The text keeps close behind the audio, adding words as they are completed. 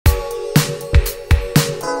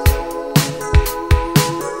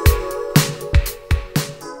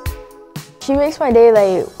She makes my day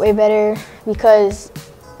like way better because,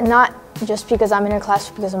 not just because I'm in her class,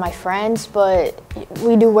 because of my friends, but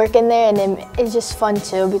we do work in there and it's just fun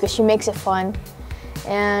too because she makes it fun.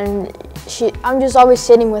 And I'm just always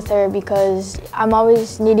sitting with her because I'm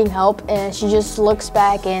always needing help, and she just looks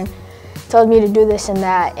back and tells me to do this and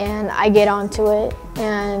that, and I get onto it.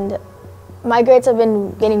 And my grades have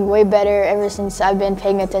been getting way better ever since I've been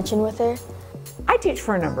paying attention with her. I teach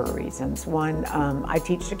for a number of reasons. One, I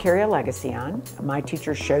teach to carry a legacy on. My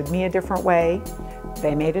teachers showed me a different way.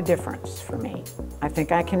 They made a difference for me. I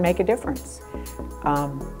think I can make a difference.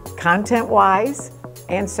 Content-wise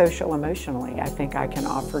and social-emotionally, I think I can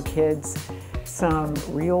offer kids some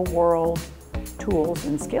real-world tools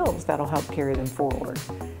and skills that'll help carry them forward.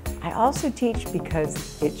 I also teach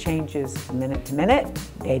because it changes minute to minute,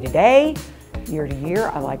 day to day, year to year.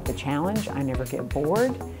 I like the challenge. I never get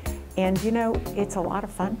bored. And you know, it's a lot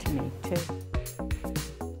of fun to me too.